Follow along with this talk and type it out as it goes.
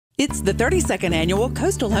It's the 32nd Annual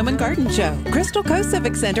Coastal Home and Garden Show. Crystal Coast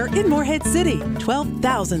Civic Center in Morehead City.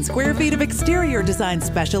 12,000 square feet of exterior design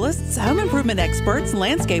specialists, home improvement experts,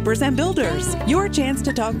 landscapers, and builders. Your chance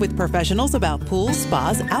to talk with professionals about pools,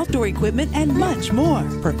 spas, outdoor equipment, and much more.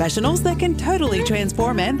 Professionals that can totally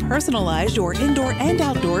transform and personalize your indoor and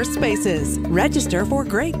outdoor spaces. Register for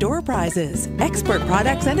great door prizes. Expert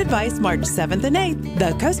products and advice March 7th and 8th.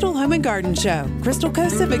 The Coastal Home and Garden Show. Crystal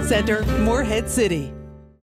Coast Civic Center, Morehead City.